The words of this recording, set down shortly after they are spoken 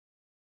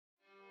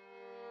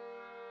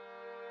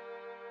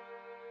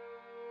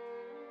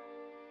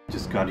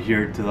Just got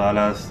here to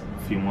Dallas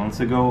a few months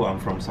ago. I'm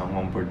from San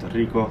Juan, Puerto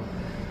Rico.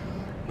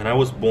 When I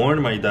was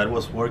born, my dad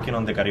was working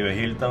on the Caribe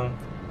Hilton.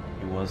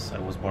 I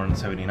was born in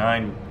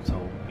 '79, so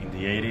in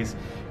the '80s,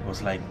 it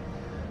was like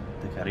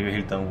the Caribe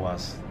Hilton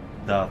was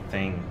the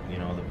thing, you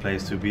know, the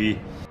place to be.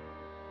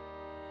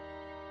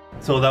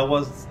 So that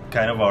was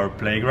kind of our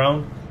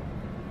playground,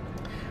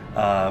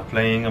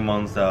 playing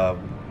amongst the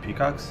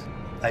peacocks.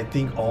 I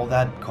think all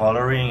that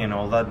coloring and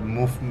all that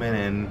movement,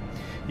 and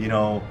you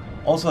know,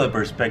 also the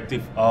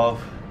perspective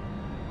of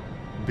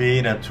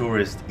being a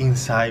tourist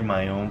inside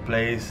my own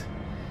place,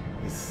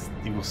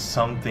 it was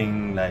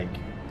something like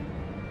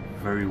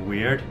very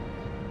weird,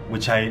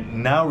 which I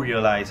now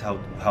realize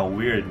how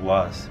weird it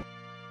was.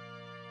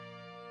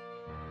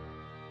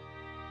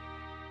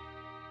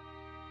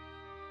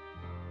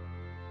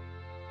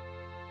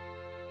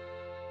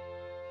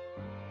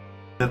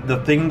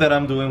 The thing that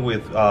I'm doing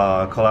with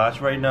collage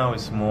right now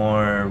is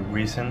more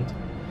recent,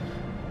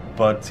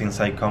 but since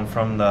I come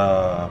from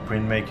the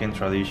printmaking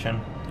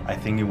tradition, I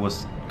think it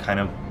was kind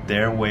of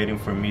there waiting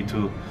for me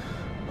to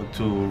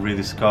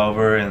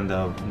rediscover, and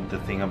the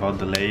thing about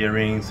the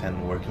layerings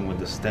and working with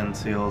the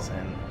stencils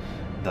and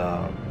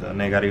the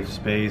negative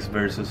space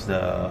versus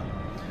the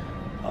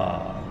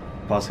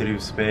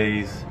positive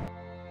space.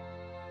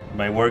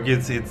 My work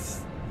it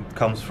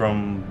comes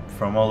from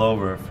all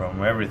over,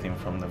 from everything,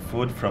 from the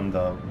food, from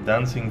the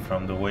dancing,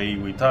 from the way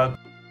we talk.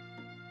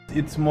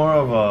 It's more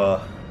of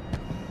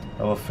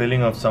a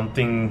feeling of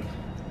something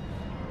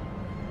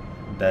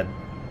that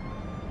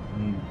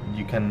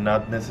you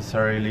cannot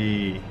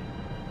necessarily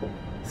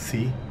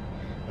see,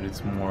 but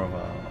it's more of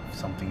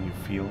something you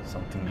feel,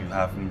 something you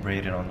have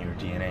inbred on your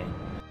DNA.